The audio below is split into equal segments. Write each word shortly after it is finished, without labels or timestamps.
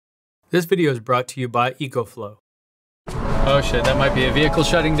This video is brought to you by EcoFlow. Oh shit, that might be a vehicle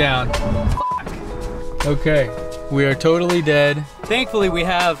shutting down. Fuck. Okay, we are totally dead. Thankfully we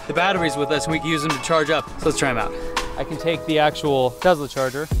have the batteries with us and we can use them to charge up. So let's try them out. I can take the actual Tesla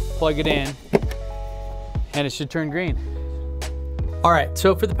charger, plug it in, and it should turn green. All right,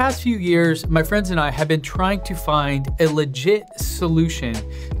 so for the past few years, my friends and I have been trying to find a legit solution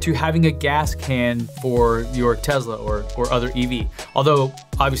to having a gas can for your Tesla or other EV. Although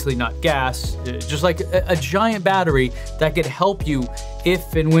obviously not gas, just like a giant battery that could help you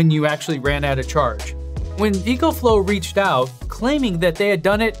if and when you actually ran out of charge. When EcoFlow reached out claiming that they had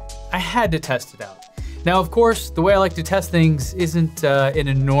done it, I had to test it out. Now, of course, the way I like to test things isn't in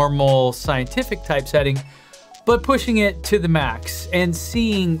a normal scientific type setting, but pushing it to the max and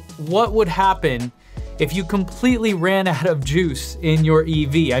seeing what would happen if you completely ran out of juice in your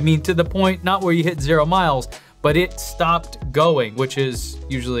EV. I mean, to the point, not where you hit 0 miles, but it stopped going, which is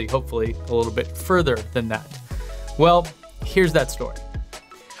usually, hopefully, a little bit further than that. Well, here's that story.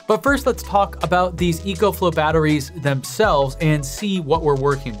 But first, let's talk about these EcoFlow batteries themselves and see what we're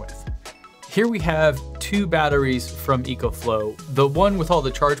working with. Here we have two batteries from EcoFlow. The one with all the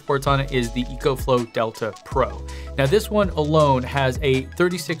charge ports on it is the EcoFlow Delta Pro. Now this one alone has a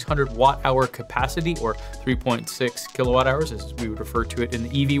 3,600 watt hour capacity, or 3.6 kilowatt hours as we would refer to it in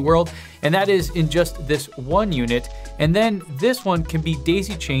the EV world. And that is in just this one unit. And then this one can be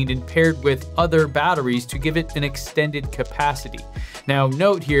daisy chained and paired with other batteries to give it an extended capacity. Now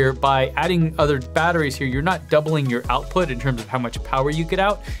note here, by adding other batteries here, you're not doubling your output in terms of how much power you get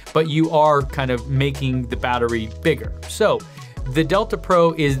out, but you are kind of making the battery bigger. So the Delta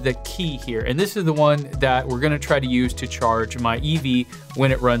Pro is the key here, and this is the one that we're gonna try to use to charge my EV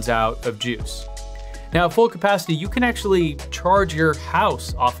when it runs out of juice. Now at full capacity, you can actually charge your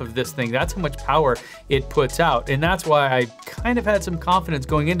house off of this thing. That's how much power it puts out. And that's why I kind of had some confidence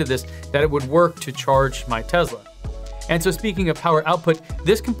going into this that it would work to charge my Tesla. And so speaking of power output,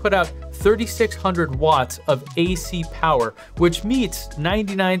 this can put out 3,600 watts of AC power, which meets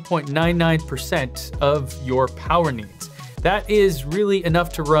 99.99% of your power needs. That is really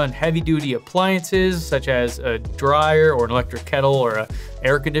enough to run heavy duty appliances such as a dryer or an electric kettle or an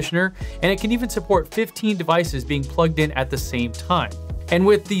air conditioner. And it can even support 15 devices being plugged in at the same time. And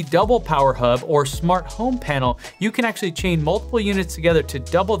with the double power hub or smart home panel, you can actually chain multiple units together to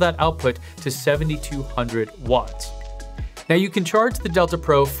double that output to 7,200 watts. Now you can charge the Delta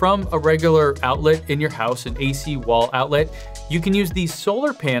Pro from a regular outlet in your house, an AC wall outlet. You can use these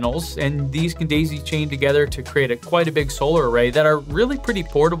solar panels, and these can daisy chain together to create quite a big solar array that are really pretty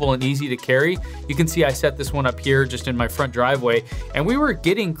portable and easy to carry. You can see I set this one up here just in my front driveway, and we were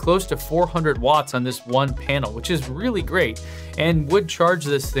getting close to 400 watts on this one panel, which is really great, and would charge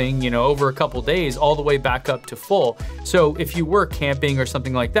this thing, over a couple days all the way back up to full. So if you were camping or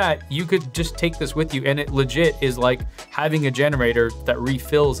something like that, you could just take this with you, and it legit is like having a generator that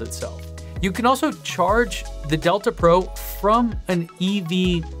refills itself. You can also charge the Delta Pro from an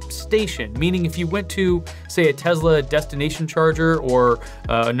EV station, meaning if you went to, say, a Tesla destination charger or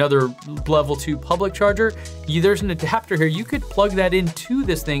another level 2 public charger, there's an adapter here. You could plug that into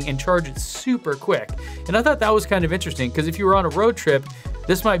this thing and charge it super quick. And I thought that was kind of interesting because if you were on a road trip,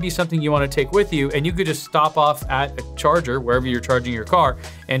 this might be something you want to take with you, and you could just stop off at a charger, wherever you're charging your car,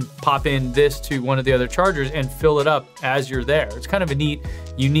 and pop in this to one of the other chargers and fill it up as you're there. It's kind of a neat,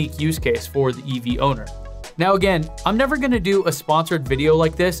 unique use case for the EV owner. Now again, I'm never gonna do a sponsored video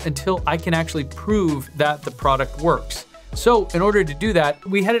like this until I can actually prove that the product works. So in order to do that,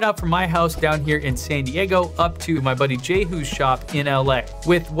 we headed out from my house down here in San Diego up to my buddy Jehu's shop in LA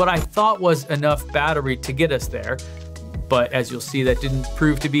with what I thought was enough battery to get us there. But as you'll see, that didn't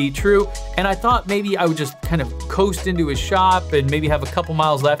prove to be true. And I thought maybe I would just kind of coast into his shop and maybe have a couple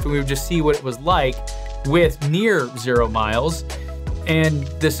miles left and we would just see what it was like with near 0 miles. And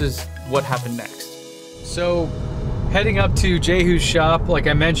this is what happened next. So heading up to Jehu's shop, like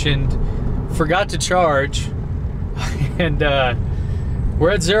I mentioned, forgot to charge. And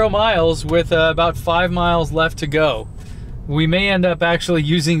we're at 0 miles with about 5 miles left to go. We may end up actually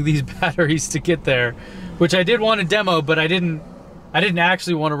using these batteries to get there, which I did want to demo, but I didn't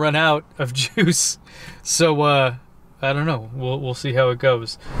actually want to run out of juice. So I don't know. We'll see how it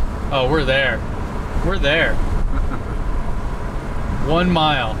goes. Oh, we're there. We're there. 1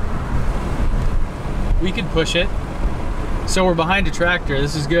 mile. We can push it. So we're behind a tractor.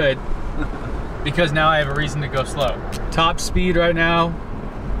 This is good because now I have a reason to go slow. Top speed right now,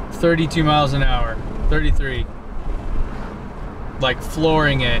 32 miles an hour, 33. Like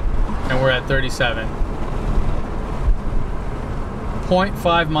flooring it, and we're at 37.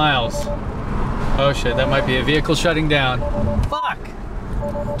 0.5 miles. Oh shit, that might be a vehicle shutting down. Fuck!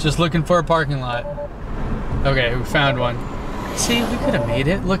 Just looking for a parking lot. Okay, we found one. See, we could have made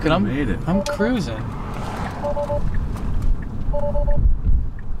it. Look at I'm cruising.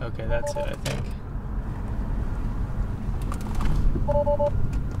 Okay, that's it, I think.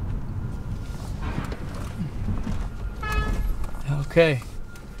 Okay.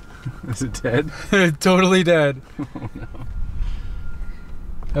 Is it dead? Totally dead. Oh, no.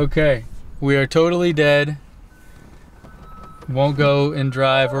 Okay, we are totally dead. Won't go in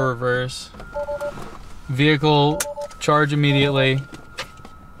drive or reverse. Vehicle charge immediately.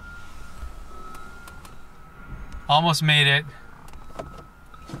 Almost made it.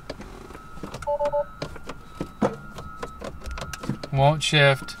 Won't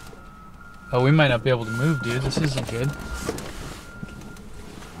shift. Oh, we might not be able to move, dude. This isn't good.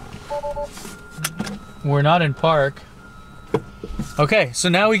 We're not in park. Okay, so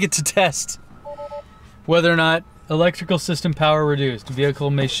now we get to test whether or not electrical system power reduced.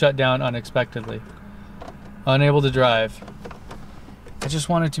 Vehicle may shut down unexpectedly. Unable to drive. I just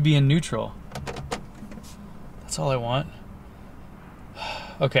want it to be in neutral. That's all I want.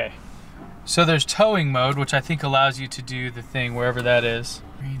 Okay. So there's towing mode, which I think allows you to do the thing wherever that is.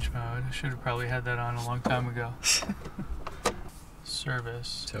 Range mode. I should have probably had that on a long time ago.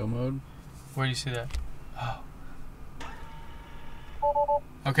 Service. Tow mode? Where do you see that? Oh.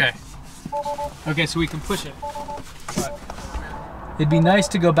 Okay. Okay, so we can push it. It'd be nice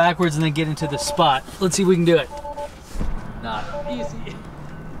to go backwards and then get into the spot. Let's see if we can do it. Not easy.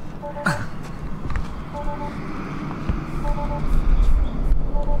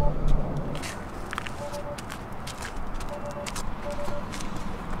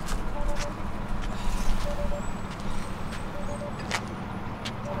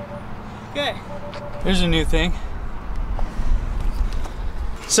 Okay, here's a new thing.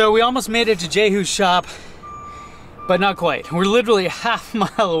 So we almost made it to Jehu's shop, but not quite. We're literally a half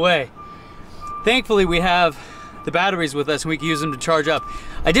mile away. Thankfully, we have the batteries with us and we can use them to charge up.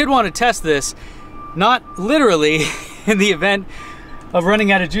 I did want to test this, not literally in the event of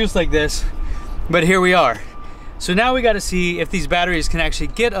running out of juice like this, but here we are. So now we got to see if these batteries can actually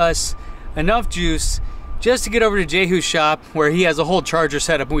get us enough juice just to get over to Jehu's shop where he has a whole charger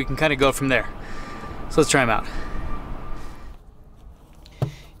set up and we can kind of go from there. So let's try them out.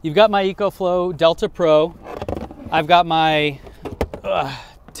 You've got my EcoFlow Delta Pro. I've got my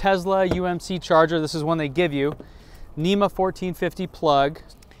Tesla UMC charger. This is one they give you. NEMA 1450 plug.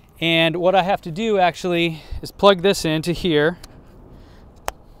 And what I have to do actually is plug this into here.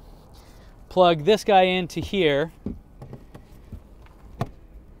 Plug this guy into here.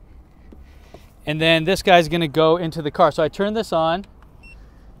 And then this guy's gonna go into the car. So I turn this on.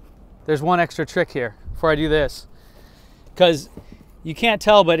 There's one extra trick here before I do this. Because you can't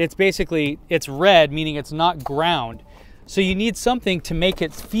tell, but it's basically, it's red, meaning it's not ground. So you need something to make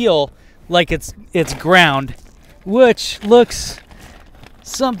it feel like it's ground, which looks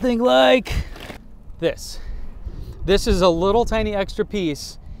something like this. This is a little tiny extra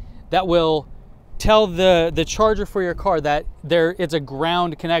piece that will tell the charger for your car that it's a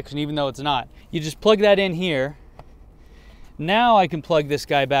ground connection, even though it's not. You just plug that in here. Now I can plug this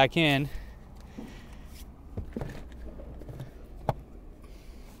guy back in.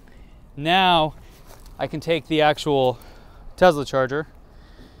 Now I can take the actual Tesla charger,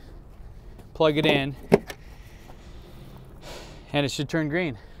 plug it in, and it should turn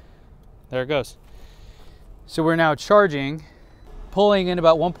green. There it goes. So we're now charging, pulling in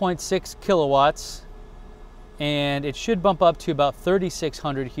about 1.6 kilowatts, and it should bump up to about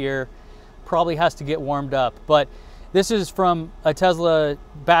 3,600 here. Probably has to get warmed up, but this is from a Tesla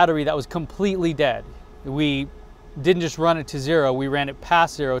battery that was completely dead. We didn't just run it to zero, we ran it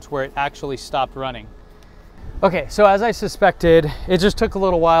past zero to where it actually stopped running. Okay, so as I suspected, it just took a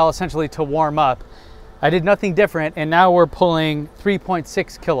little while essentially to warm up. I did nothing different, and now we're pulling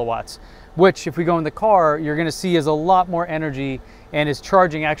 3.6 kilowatts, which if we go in the car, you're gonna see is a lot more energy and is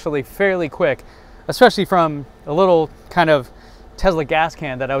charging actually fairly quick, especially from a little kind of Tesla gas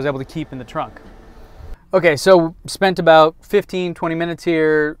can that I was able to keep in the trunk. Okay, so spent about 15, 20 minutes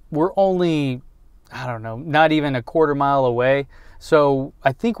here. We're only, I don't know, not even a quarter mile away. So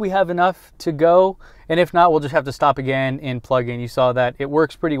I think we have enough to go. And if not, we'll just have to stop again and plug in. You saw that it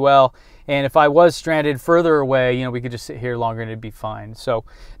works pretty well. And if I was stranded further away, you know, we could just sit here longer and it'd be fine. So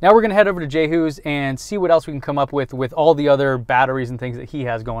now we're gonna head over to Jehu's and see what else we can come up with all the other batteries and things that he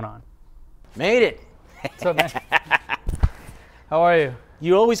has going on. Made it. What's up, man? How are you?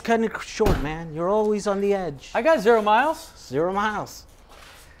 You're always cutting it short, man. You're always on the edge. I got 0 miles. 0 miles.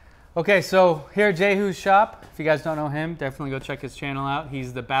 Okay, so here at Jehu's shop, if you guys don't know him, definitely go check his channel out.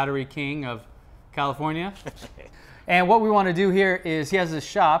 He's the battery king of California. And what we want to do here is he has this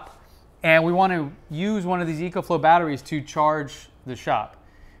shop, and we want to use one of these EcoFlow batteries to charge the shop.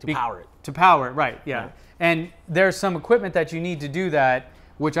 To power it. To power it, right, yeah. And there's some equipment that you need to do that,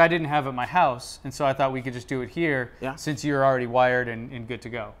 which I didn't have at my house, and so I thought we could just do it here since you're already wired and good to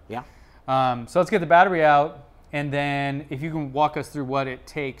go. Yeah. So let's get the battery out, and then if you can walk us through what it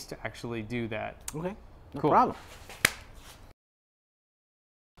takes to actually do that. Okay, no Cool. problem.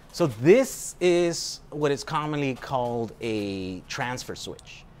 So this is what is commonly called a transfer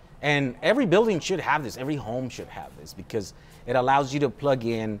switch. And every building should have this, every home should have this, because it allows you to plug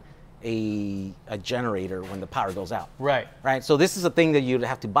in a generator when the power goes out. Right. Right, so this is a thing that you'd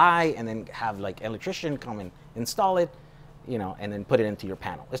have to buy and then have like electrician come and install it, you know, and then put it into your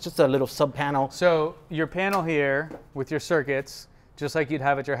panel. It's just a little sub panel. So your panel here with your circuits, just like you'd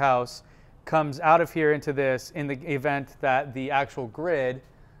have at your house, comes out of here into this in the event that the actual grid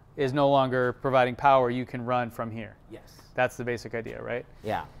is no longer providing power, you can run from here. Yes. That's the basic idea, right?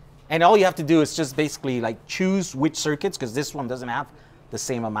 Yeah. And all you have to do is just basically like choose which circuits, because this one doesn't have the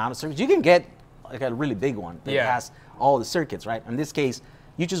same amount of circuits. You can get like a really big one that has all the circuits, right? In this case,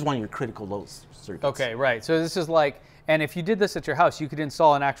 you just want your critical load circuits. Okay, right. So this is like, and if you did this at your house, you could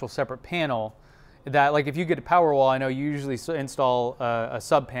install an actual separate panel that, like if you get a Powerwall, I know you usually install a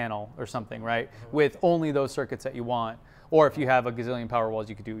sub panel or something, right? With only those circuits that you want. Or if you have a gazillion Powerwalls,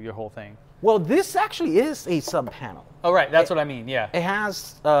 you could do your whole thing. Well, this actually is a sub panel. Oh, right. That's what I mean. Yeah. It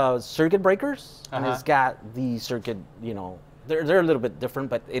has circuit breakers, and it's got the circuit, you know, they're a little bit different,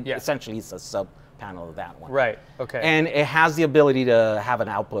 but it essentially is a sub panel of that one. Right. Okay. And it has the ability to have an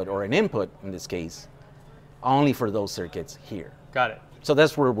output or an input, in this case, only for those circuits here. Got it. So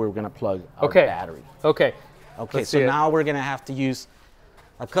that's where we're going to plug our battery. Okay. Okay, Let's so see it. now we're going to have to use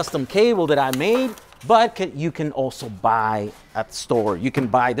a custom cable that I made, but you can also buy at the store. You can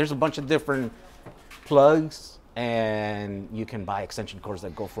buy, there's a bunch of different plugs, and you can buy extension cords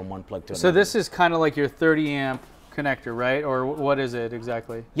that go from one plug to another. So this is kind of like your 30 amp connector, right? Or what is it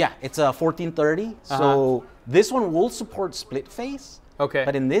exactly? Yeah, it's a 1430. So this one will support split phase. Okay.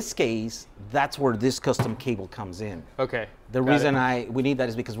 But in this case, that's where this custom cable comes in. Okay. The reason we need that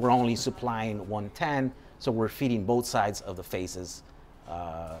is because we're only supplying 110, so we're feeding both sides of the phases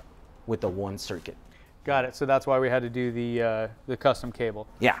with the one circuit. Got it. So that's why we had to do the custom cable.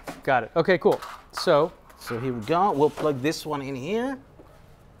 Yeah. Got it. Okay, cool. So here we go. We'll plug this one in here.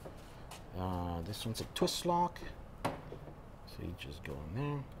 This one's a twist lock. So you just go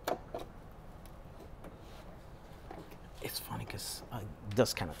in there. It's funny because it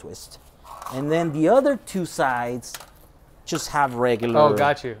does kind of twist. And then the other two sides just have regular. Oh,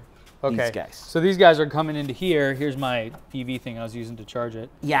 got you. Okay. These guys. So these guys are coming into here. Here's my EV thing I was using to charge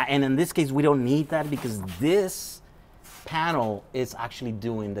it. Yeah, and in this case, we don't need that because this panel is actually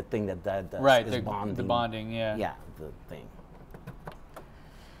doing the thing that does. Right, is bonding. the bonding, yeah. Yeah, the thing.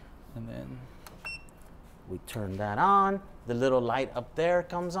 And then we turn that on. The little light up there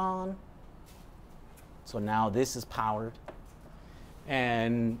comes on. So now this is powered.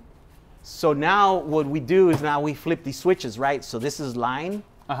 And so now what we do is now we flip these switches, right? So this is line.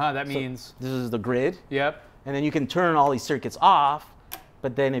 that means this is the grid. Yep. And then you can turn all these circuits off,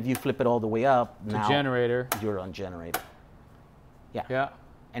 but then if you flip it all the way up, now generator. You're on generator. Yeah. Yeah.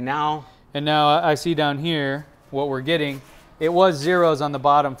 And now I see down here what we're getting. It was zeros on the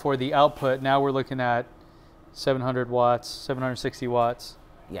bottom for the output. Now we're looking at 700 watts, 760 watts.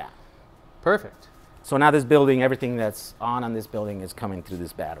 Yeah. Perfect. So now this building, everything that's on this building is coming through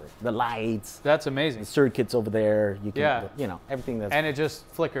this battery. The lights. That's amazing. The circuits over there. You can, you know, everything that's. And it just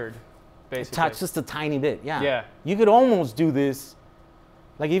flickered, basically. Touch just a tiny bit, yeah. Yeah. You could almost do this,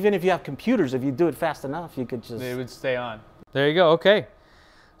 like even if you have computers, if you do it fast enough, you could just. It would stay on. There you go, okay.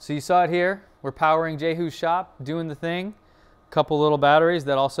 So you saw it here. We're powering Jehu's shop, doing the thing. Couple little batteries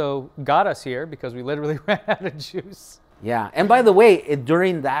that also got us here because we literally ran out of juice. Yeah, and by the way,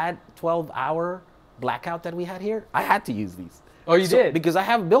 during that 12-hour blackout that we had here, I had to use these. Oh, you did? Because I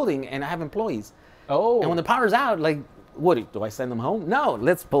have a building and I have employees. Oh. And when the power's out, like, what, do I send them home? No,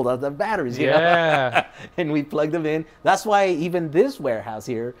 let's pull out the batteries. You Yeah. know? And we plug them in. That's why even this warehouse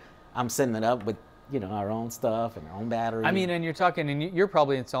here, I'm setting it up with, you know, our own stuff and our own battery. I mean, and you're talking, and you're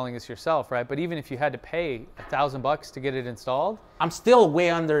probably installing this yourself, right? But even if you had to pay $1,000 to get it installed, I'm still way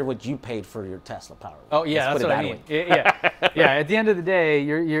under what you paid for your Tesla power. Oh yeah, that's what I mean. Yeah, yeah. At the end of the day,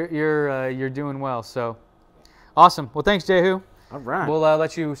 you're doing well. So awesome. Well, thanks, Jehu. All right. We'll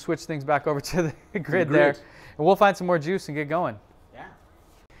let you switch things back over to the grid there, and we'll find some more juice and get going. Yeah.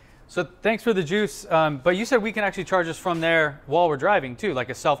 So thanks for the juice. But you said we can actually charge us from there while we're driving too, like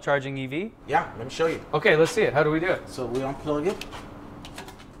a self-charging EV. Yeah. Let me show you. Okay, let's see it. How do we do it? So we unplug it,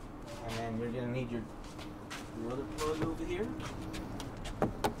 and then you're gonna need your Another plug over here.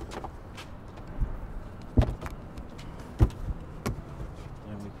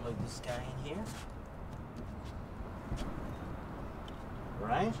 And we plug this guy in here.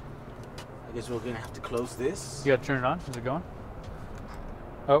 Right? I guess we're gonna have to close this. You gotta turn it on. Is it going?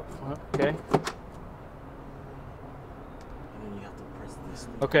 Oh, okay. And then you have to press this.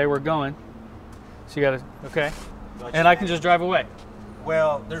 Okay, we're going. So you gotta, okay. Gotcha. And I can just drive away.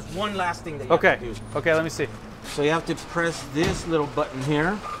 Well, there's one last thing that you Okay. have to do. Okay, let me see. So you have to press this little button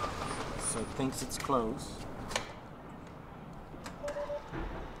here. So it thinks it's closed.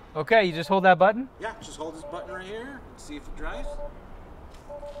 Okay, you just hold that button. Yeah, just hold this button right here. See if it drives.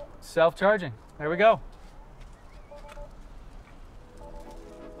 Self-charging. There we go.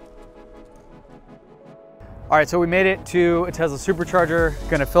 All right, so we made it to a Tesla supercharger.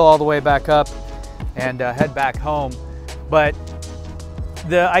 Gonna fill all the way back up and head back home. But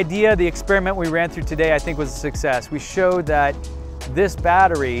the idea, the experiment we ran through today, I think was a success. We showed that this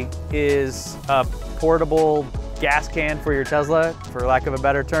battery is a portable gas can for your Tesla, for lack of a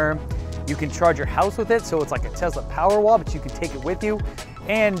better term. You can charge your house with it, so it's like a Tesla Powerwall, but you can take it with you.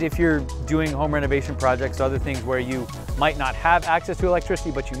 And if you're doing home renovation projects, other things where you might not have access to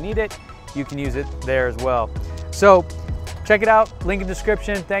electricity, but you need it, you can use it there as well. So check it out, link in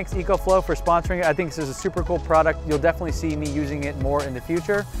description. Thanks EcoFlow for sponsoring it. I think this is a super cool product. You'll definitely see me using it more in the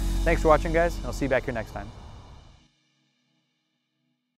future. Thanks for watching, guys. I'll see you back here next time.